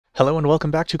Hello and welcome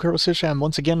back to Kurosisham.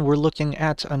 Once again, we're looking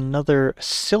at another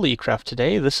silly craft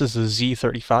today. This is a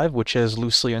Z35, which is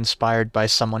loosely inspired by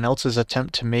someone else's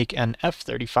attempt to make an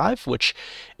F35, which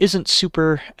isn't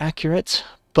super accurate,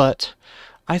 but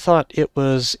I thought it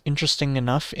was interesting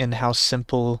enough in how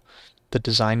simple the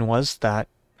design was that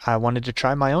I wanted to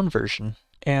try my own version.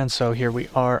 And so here we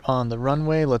are on the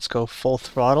runway. Let's go full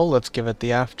throttle. Let's give it the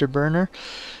afterburner.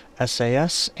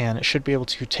 SAS, and it should be able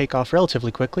to take off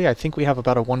relatively quickly. I think we have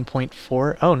about a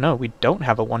 1.4. Oh no, we don't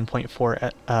have a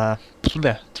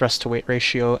 1.4 thrust to weight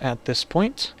ratio at this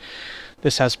point.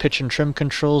 This has pitch and trim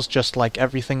controls, just like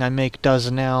everything I make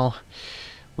does now.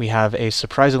 We have a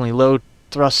surprisingly low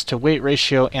thrust to weight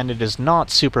ratio, and it is not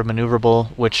super maneuverable,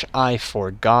 which I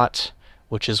forgot,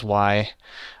 which is why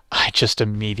I just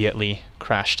immediately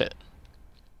crashed it.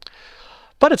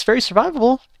 But it's very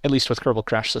survivable, at least with Kerbal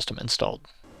Crash System installed.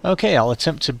 Okay, I'll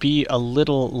attempt to be a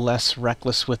little less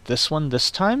reckless with this one this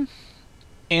time.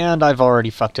 And I've already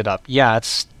fucked it up. Yeah,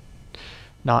 it's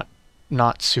not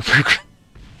super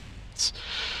great.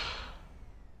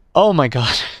 Oh my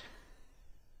god.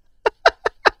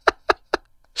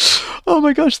 Oh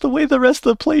my gosh, the way the rest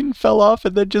of the plane fell off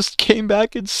and then just came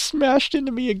back and smashed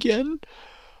into me again.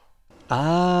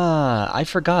 Ah, I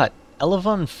forgot.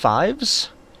 Elevon 5s?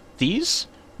 These?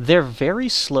 They're very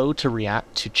slow to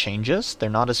react to changes.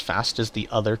 They're not as fast as the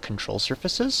other control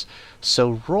surfaces,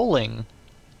 so rolling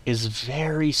is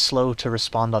very slow to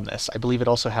respond on this. I believe it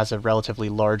also has a relatively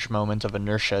large moment of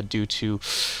inertia due to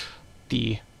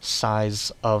the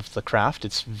size of the craft.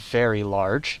 It's very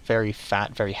large, very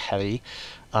fat, very heavy,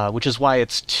 which is why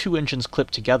it's two engines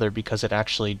clipped together, because it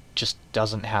actually just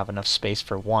doesn't have enough space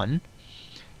for one,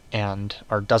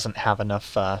 or doesn't have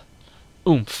enough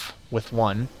oomph with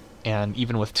one. And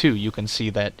even with two, you can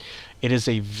see that it is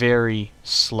a very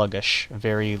sluggish,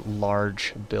 very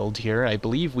large build here. I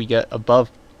believe we get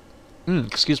above, a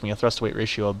thrust-to-weight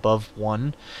ratio above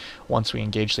 1 once we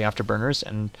engage the afterburners,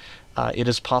 and it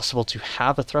is possible to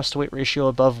have a thrust-to-weight ratio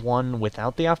above 1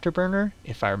 without the afterburner,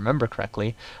 if I remember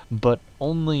correctly, but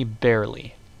only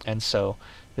barely. And so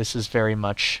this is very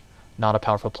much not a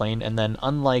powerful plane, and then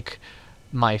unlike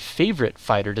my favorite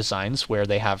fighter designs, where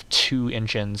they have two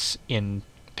engines in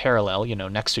parallel,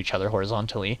 next to each other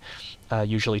horizontally,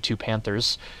 usually two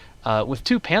Panthers. With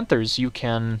two Panthers, you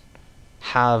can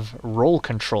have roll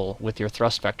control with your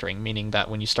thrust vectoring, meaning that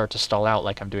when you start to stall out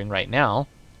like I'm doing right now,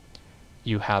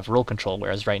 you have roll control,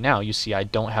 whereas right now, you see I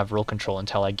don't have roll control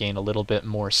until I gain a little bit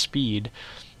more speed,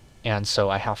 and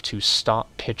so I have to stop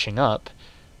pitching up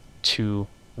to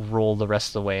roll the rest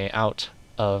of the way out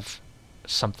of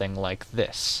something like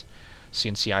this. So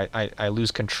you can see I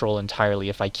lose control entirely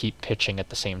if I keep pitching at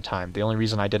the same time. The only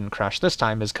reason I didn't crash this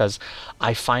time is because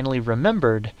I finally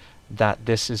remembered that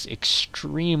this is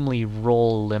extremely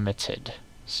roll limited.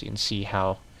 So you can see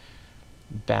how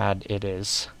bad it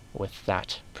is with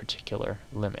that particular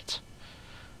limit.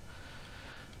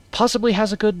 Possibly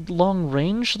has a good long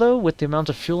range, though, with the amount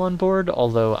of fuel on board,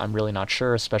 although I'm really not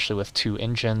sure, especially with two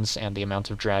engines and the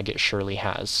amount of drag it surely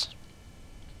has.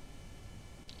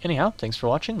 Anyhow, thanks for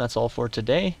watching. That's all for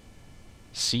today.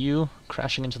 See you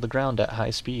crashing into the ground at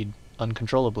high speed,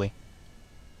 uncontrollably.